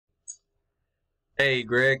Hey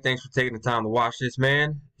Greg, thanks for taking the time to watch this,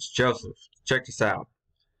 man. It's Joseph. Check this out.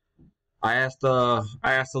 I asked a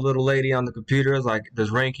little lady on the computer, I was like,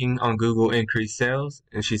 does ranking on Google increase sales?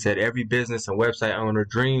 And she said every business and website owner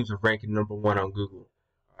dreams of ranking #1 on Google.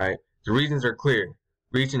 All right. The reasons are clear.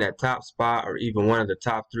 Reaching that top spot or even one of the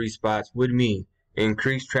top 3 spots would mean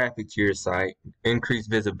increased traffic to your site,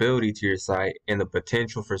 increased visibility to your site, and the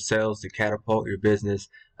potential for sales to catapult your business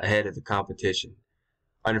ahead of the competition.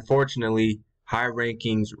 Unfortunately, high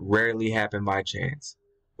rankings rarely happen by chance,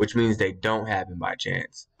 which means they don't happen by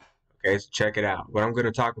chance. Okay, so check it out. What I'm going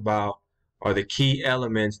to talk about are the key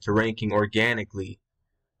elements to ranking organically.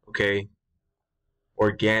 Okay,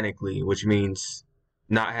 organically, which means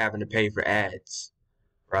not having to pay for ads,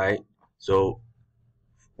 right? So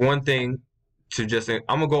one thing I'm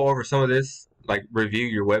going to go over some of this, like review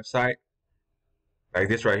your website. Like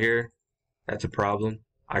this right here, that's a problem.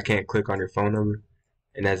 I can't click on your phone number,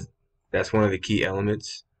 and that's one of the key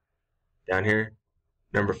elements down here.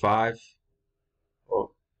 Number 5.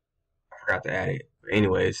 Oh, I forgot to add it. But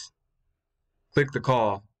anyways, click the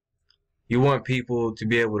call. You want people to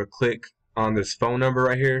be able to click on this phone number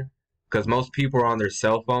right here, because most people are on their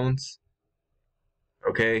cell phones.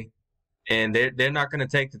 Okay, and they're not going to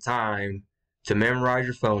take the time to memorize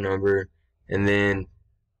your phone number, and then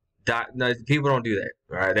no, people don't do that.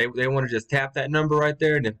 All right, they want to just tap that number right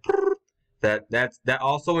there, and then that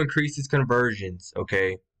also increases conversions.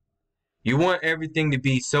 Okay, you want everything to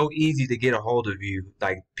be so easy to get a hold of you,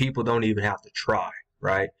 like people don't even have to try,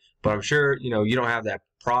 right? But I'm sure you don't have that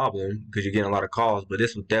problem because you're getting a lot of calls, but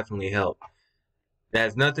this will definitely help. It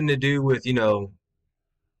has nothing to do with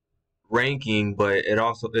ranking, but it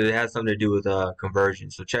has something to do with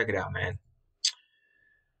conversion. So check it out, man.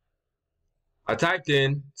 I typed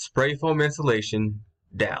in spray foam insulation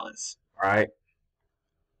Dallas. All right.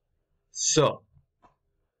 So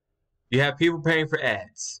you have people paying for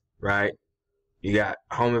ads, right? You got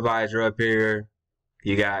Home Advisor up here.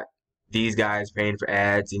 You got these guys paying for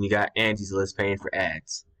ads, and you got Angie's List paying for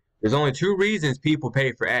ads. There's only 2 reasons people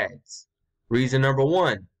pay for ads. Reason number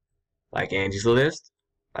 1, like Angie's List,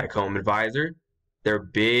 like Home Advisor, they're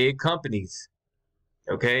big companies,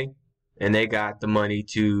 okay? And they got the money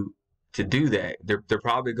to do that. They're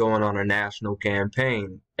probably going on a national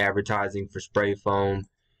campaign advertising for spray foam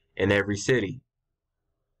in every city.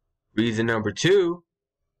 Reason number 2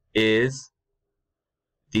 is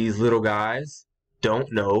these little guys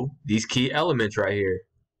don't know these key elements right here.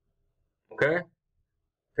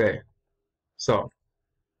 Okay. So,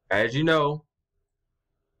 as you know,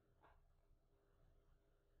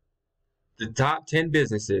 the top 10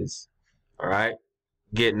 businesses, all right,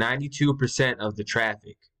 get 92% of the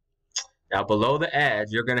traffic. Now, below the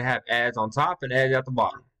ads, you're going to have ads on top and ads at the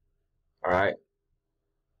bottom. All right.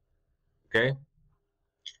 Okay.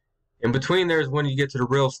 In between there is when you get to the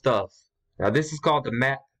real stuff. Now, this is called the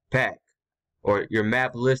map pack or your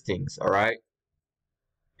map listings. All right.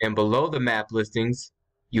 And below the map listings,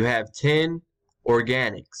 you have 10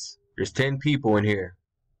 organics. There's 10 people in here.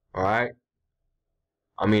 All right.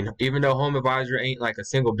 I mean, even though Home Advisor ain't like a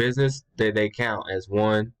single business, they count as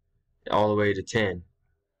 1 all the way to 10.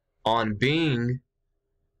 On Bing,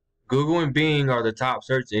 Google and Bing are the top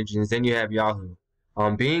search engines. Then you have Yahoo.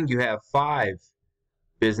 On Bing, you have 5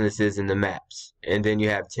 businesses in the maps, and then you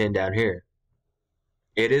have 10 down here.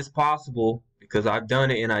 It is possible, because I've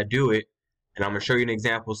done it and I do it, and I'm going to show you an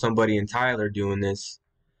example of somebody in Tyler doing this,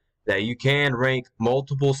 that you can rank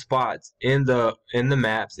multiple spots in the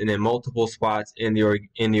maps and then multiple spots in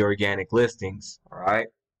the organic listings. All right.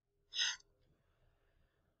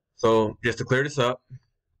 So just to clear this up,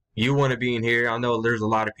 you want to be in here. I know there's a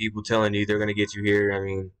lot of people telling you they're going to get you here. I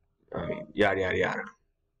mean, yada yada yada.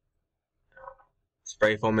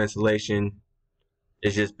 Spray foam insulation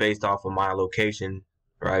is just based off of my location,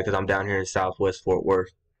 right? Because I'm down here in Southwest Fort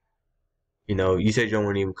Worth. You said you don't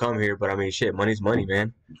want to even come here, but I mean, shit, money's money,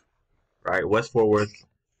 man. Right, West Fort Worth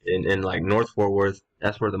and like North Fort Worth,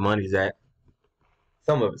 that's where the money's at.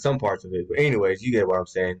 Some parts of it, but anyways, you get what I'm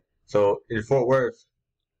saying. So in Fort Worth,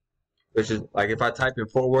 which is like if I type in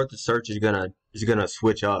Fort Worth, the search is gonna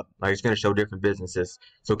switch up. Like it's gonna show different businesses.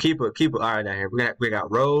 So keep an eye down here. We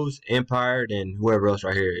got Rose, Empire, and whoever else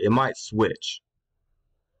right here. It might switch.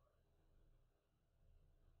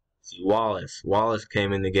 See, Wallace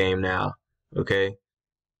came in the game now. Okay.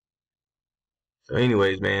 So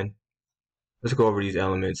anyways, man. Let's go over these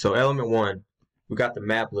elements. So element 1, we got the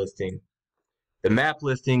map listing. The map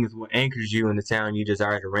listing is what anchors you in the town you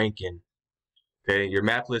desire to rank in. Okay, your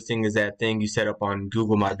map listing is that thing you set up on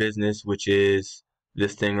Google My Business, which is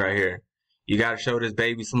this thing right here. You got to show this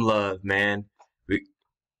baby some love, man.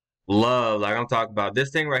 Love, like I'm talking about.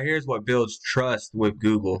 This thing right here is what builds trust with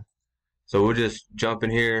Google. So we'll just jump in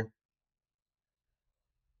here.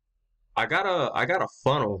 I got a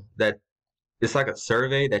funnel that it's like a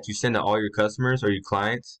survey that you send to all your customers or your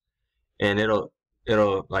clients, and it'll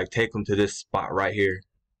like take them to this spot right here.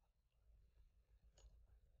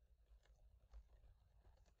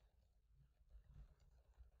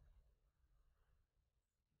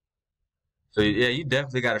 So yeah, you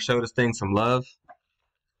definitely got to show this thing some love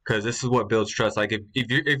because this is what builds trust. Like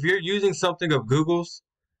if you're using something of Google's,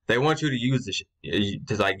 they want you to use this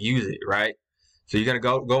to like use it, right? So you're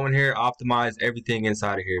gonna go in here, optimize everything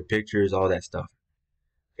inside of here, pictures, all that stuff.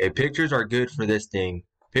 Okay, pictures are good for this thing.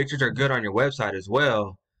 Pictures are good on your website as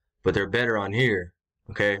well, but they're better on here.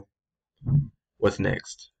 Okay, what's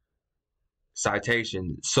next?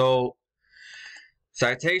 Citation. So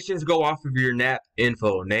citations go off of your NAP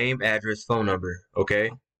info, name, address, phone number.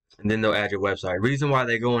 Okay, and then they'll add your website. Reason why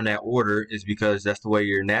they go in that order is because that's the way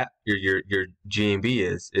your NAP, your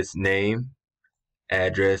GMB is. It's name,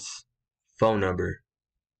 address, phone number.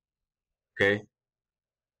 Okay,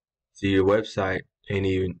 see your website ain't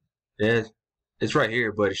even. Yeah, it's right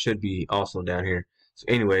here, but it should be also down here. So,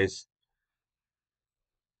 anyways,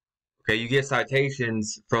 okay, you get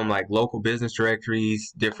citations from like local business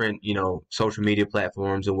directories, different, social media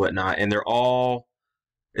platforms and whatnot, and they're all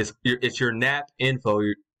it's your NAP info,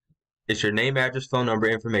 it's your name, address, phone number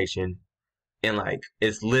information, and like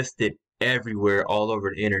it's listed everywhere all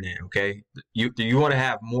over the internet. Okay, you want to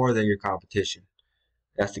have more than your competition.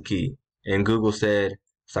 That's the key. And Google said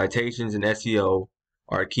citations and SEO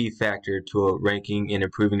are a key factor to a ranking and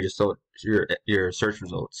improving your search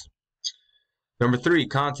results. Number three,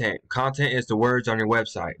 content. Content is the words on your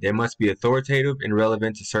website. They must be authoritative and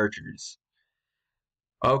relevant to searchers.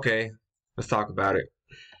 Okay, let's talk about it.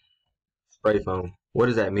 Spray foam. What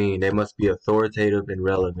does that mean? They must be authoritative and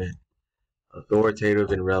relevant.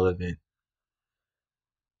 Authoritative and relevant.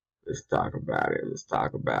 Let's talk about it. Let's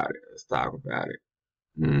talk about it. Let's talk about it.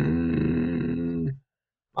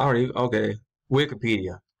 I don't even. Okay,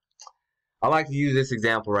 Wikipedia. I like to use this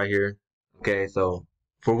example right here. Okay, so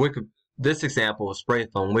for this example of spray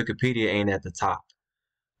foam, Wikipedia ain't at the top,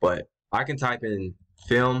 but I can type in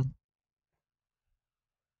film,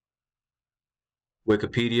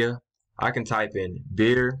 Wikipedia. I can type in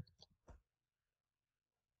beer,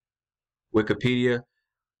 Wikipedia.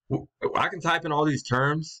 I can type in all these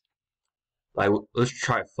terms. Like, let's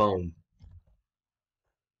try foam.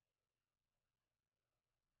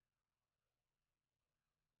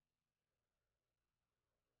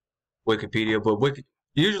 Wikipedia, but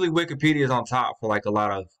usually Wikipedia is on top for like a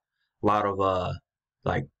lot of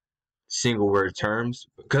like single word terms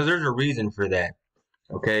because there's a reason for that.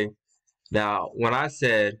 Okay. Now, when I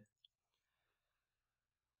said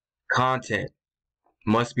content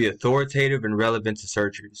must be authoritative and relevant to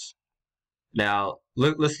searchers. Now,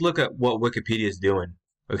 let's look at what Wikipedia is doing.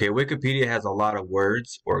 Okay, Wikipedia has a lot of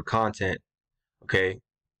words or content. Okay,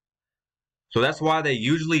 so that's why they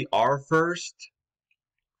usually are first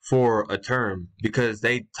for a term because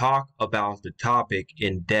they talk about the topic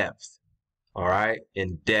in depth. All right,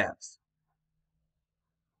 in depth.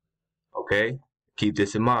 Okay, keep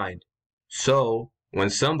this in mind. So when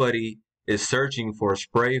somebody is searching for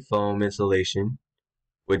spray foam insulation,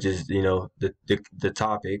 which is the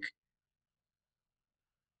topic,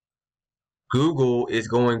 Google is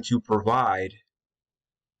going to provide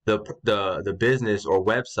the business or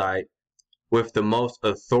website with the most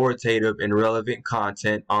authoritative and relevant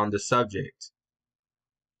content on the subject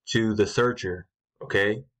to the searcher.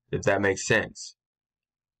 Okay, if that makes sense.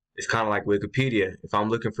 It's kind of like Wikipedia. If I'm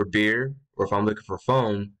looking for beer or if I'm looking for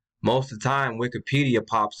foam, most of the time Wikipedia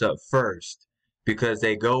pops up first because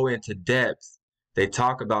they go into depth. They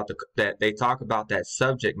talk about that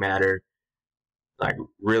subject matter like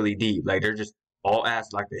really deep. Like they're just all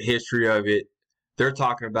asked like the history of it. They're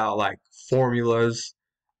talking about like formulas.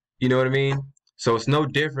 You know what I mean? So it's no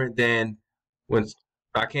different than when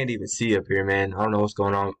I can't even see up here, man. I don't know what's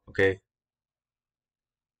going on. Okay.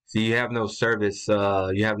 So you have no service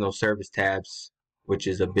tabs, which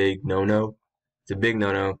is a big no-no. It's a big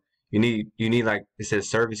no-no. You need like it says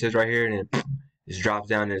services right here and it just drops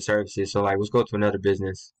down to services. So like let's go to another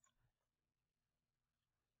business.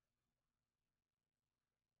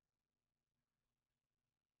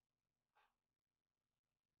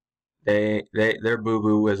 They're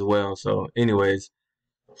boo-boo as well. So anyways,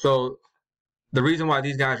 so the reason why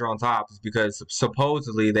these guys are on top is because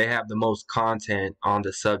supposedly they have the most content on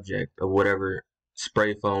the subject of whatever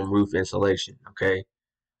spray foam roof insulation. Okay,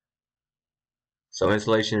 so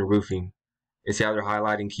insulation and roofing. And see how they're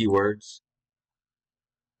highlighting keywords.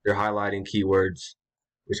 They're highlighting keywords,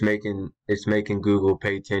 it's making Google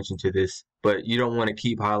pay attention to this. But you don't want to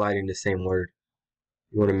keep highlighting the same word.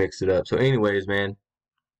 You want to mix it up. So anyways, man,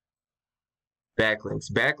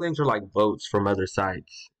 backlinks. Backlinks are like votes from other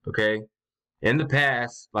sites, okay? In the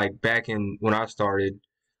past, like back in when I started,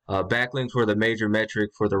 backlinks were the major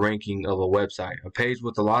metric for the ranking of a website. A page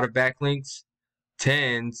with a lot of backlinks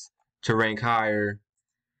tends to rank higher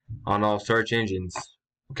on all search engines.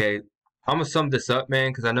 Okay, I'm gonna sum this up, man,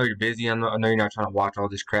 because I know you're busy. I know you're not trying to watch all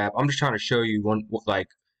this crap. I'm just trying to show you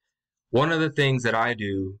one of the things that I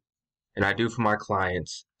do, and I do for my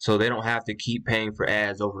clients, so they don't have to keep paying for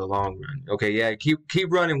ads over the long run. Okay, yeah,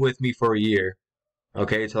 keep running with me for a year.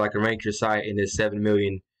 Okay, so I can rank your site in this 7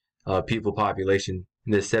 million people population,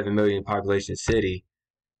 in this 7 million population city,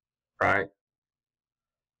 right?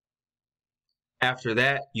 After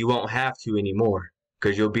that, you won't have to anymore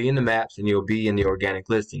because you'll be in the maps and you'll be in the organic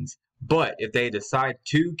listings. But if they decide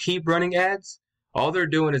to keep running ads, all they're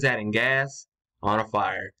doing is adding gas on a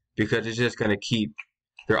fire because it's just going to keep,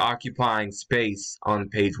 they're occupying space on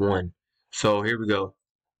page one. So here we go.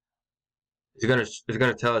 It's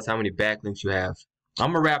gonna tell us how many backlinks you have.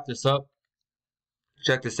 I'm gonna wrap this up.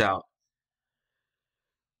 Check this out.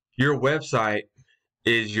 Your website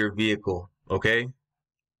is your vehicle, okay?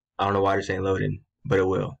 I don't know why you're saying loading, but it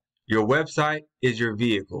will. Your website is your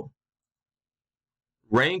vehicle.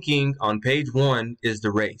 Ranking on page one is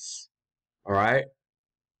the race, all right?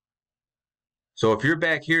 So if you're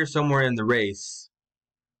back here somewhere in the race,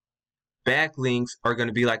 backlinks are going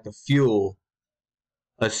to be like the fuel,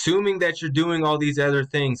 assuming that you're doing all these other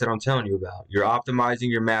things that I'm telling you about. You're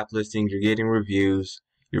optimizing your map listings, you're getting reviews,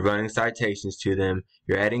 you're running citations to them,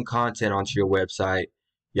 you're adding content onto your website,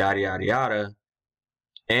 yada, yada, yada.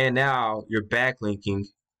 And now you're backlinking.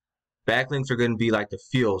 Backlinks are going to be like the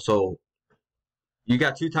fuel. So you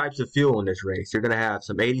got two types of fuel in this race. You're going to have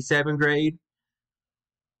some 87 grade,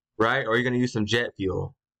 right? Or you're going to use some jet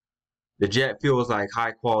fuel. The jet fuel is like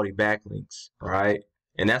high quality backlinks, all right?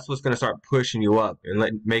 And that's what's going to start pushing you up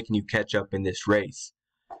and making you catch up in this race.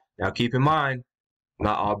 Now keep in mind,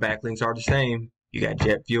 not all backlinks are the same. You got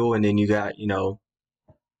jet fuel and then you got, your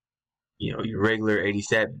regular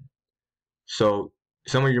 87. So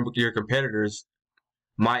some of your competitors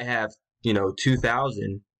might have,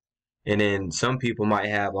 2,000, and then some people might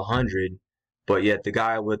have 100, but yet the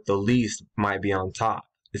guy with the least might be on top.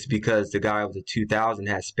 It's because the guy with the 2,000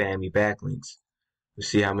 has spammy backlinks. Let's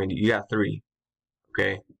see how many. You got 3.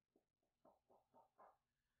 Okay.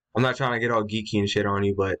 I'm not trying to get all geeky and shit on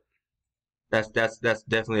you, but that's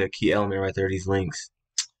definitely a key element right there, these links.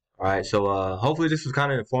 All right, so hopefully this was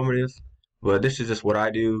kind of informative, but this is just what I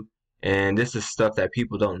do, and this is stuff that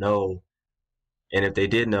people don't know. And if they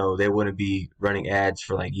did know, they wouldn't be running ads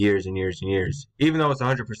for like years and years and years. Even though it's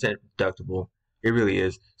 100% deductible, it really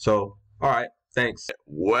is. So, all right, thanks.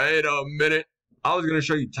 Wait a minute. I was gonna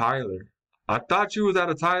show you Tyler. I thought you was out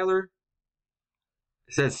of Tyler.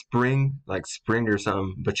 It says spring, like spring or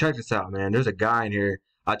something. But check this out, man. There's a guy in here.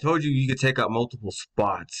 I told you could take up multiple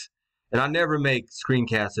spots. And I never make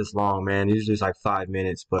screencasts this long, man. Usually it's like 5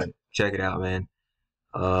 minutes, but check it out, man.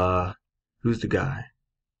 Who's the guy?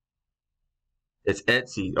 It's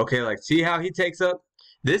Etsy. Okay, like, see how he takes up?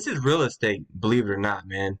 This is real estate, believe it or not,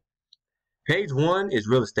 man. Page one is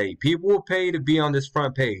real estate. People will pay to be on this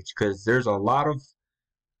front page because there's a lot of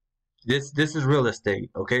this is real estate,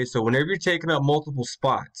 okay? So whenever you're taking up multiple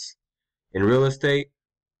spots in real estate,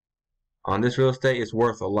 on this real estate, it's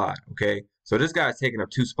worth a lot, okay? So this guy's taking up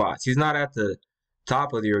 2 spots. He's not at the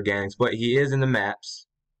top of the organics, but he is in the maps,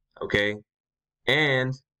 okay?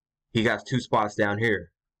 And he got 2 spots down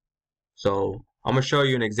here. So I'm going to show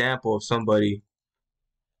you an example of somebody.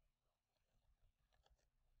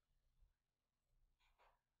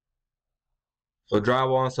 So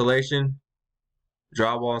drywall installation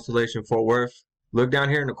Fort Worth. Look down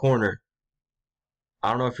here in the corner. I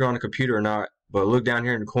don't know if you're on the computer or not, but look down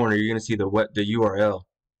here in the corner. You're going to see the URL.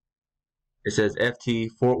 It says FT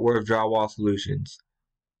Fort Worth Drywall Solutions.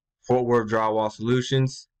 Fort Worth Drywall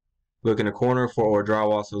Solutions. Look in the corner, Fort Worth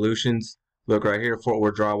Drywall Solutions. Look right here, Fort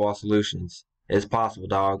Worth Drywall Solutions. It's possible,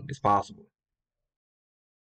 dog. It's possible.